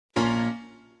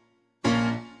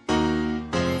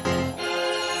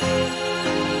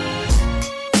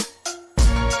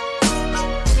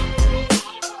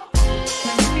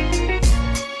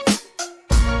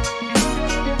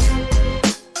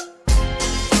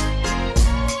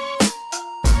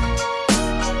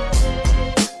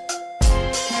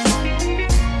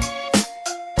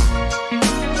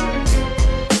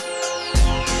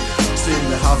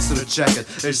jacket.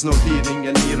 There's no heating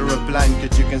and neither a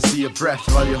blanket. You can see your breath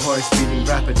while your heart's beating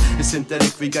rapid. It's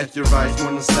synthetic, we got your eyes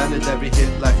more than standard. Every hit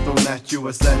life thrown at you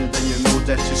as landed, and you know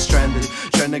that you're stranded.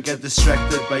 Trying to get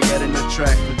distracted by getting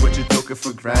attracted, but you took it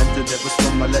for granted. That was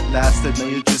fun while it lasted, now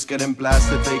you're just getting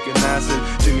blasted. Taking acid,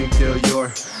 drinking till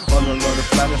you're on another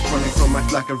planet. Running from my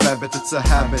like a rabbit, it's a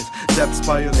habit. Depth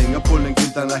spiraling, I'm pulling you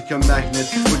down like a magnet.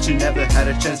 But you never had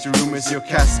a chance, your room is your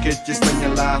casket. Just when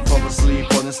you laugh, fall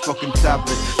asleep on this fucking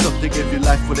tablet. Something give you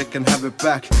life but it can have it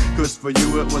back. Cause for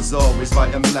you it was always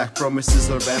white and black. Promises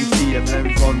are empty and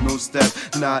everyone knows that.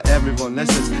 Not everyone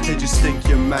listens, they just think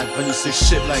you're mad when you say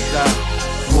shit like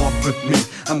that. Walk with me,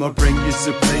 I'ma bring you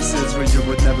to places where you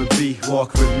would never be.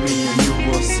 Walk with me and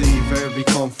you will see where we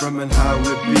come from and how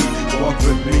it be. Walk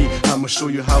with me, I'ma show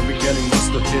you how we're getting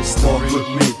lost of history. Walk with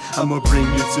me, I'ma bring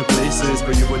you to places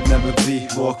where you would never be.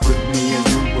 Walk with me and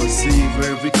you will see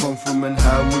where we come from and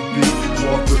how it be.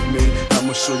 Walk with me,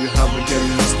 I'ma show you how we're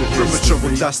getting lost of history. From a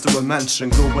troubled dust to a mansion,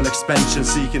 global expansion,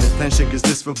 seeking attention cause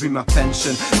this will be my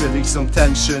pension. Building some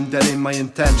tension, that ain't my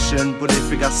intention. But if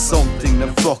you got something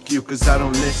then fuck you cause I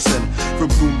don't listen. From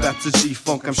boom bap to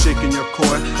G-funk, I'm shaking your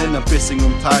core. And I'm pissing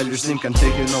on tires, think I'm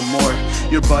taking no more.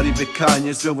 Your body with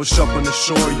Kanye's, will shop on the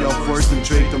shore. Your words and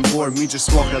Drake on board, me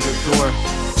just walk out the door.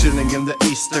 Chilling in the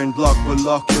eastern block, will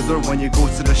lock your door when you go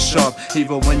to the shop.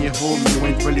 Even when you're home, you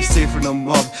ain't really safe from the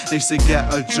mob. They say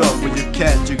get a job, when you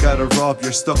can't, you gotta rob.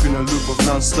 You're stuck in a loop of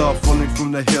non-stop, falling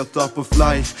from the hilltop of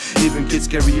life. Even kids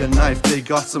carry a knife, they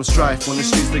got some strife. On the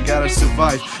streets they gotta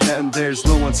survive, and there's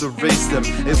no one to raise them.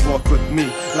 They walk with me,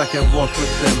 like I walk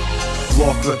with them.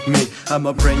 Walk with me,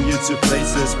 I'ma bring you to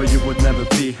places where you would never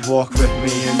be. Walk with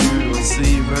me and you will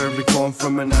see where we come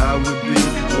from and how it be.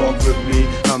 Walk with me,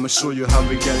 I'ma show you how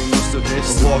we're getting used to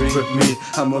history. Walk with me,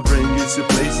 I'ma bring you to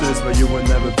places where you would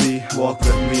never be. Walk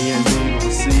with me and you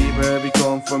will see where we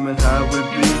come from and how it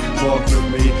be. Walk with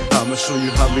me, I'ma show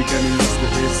you how we're getting used to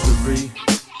history.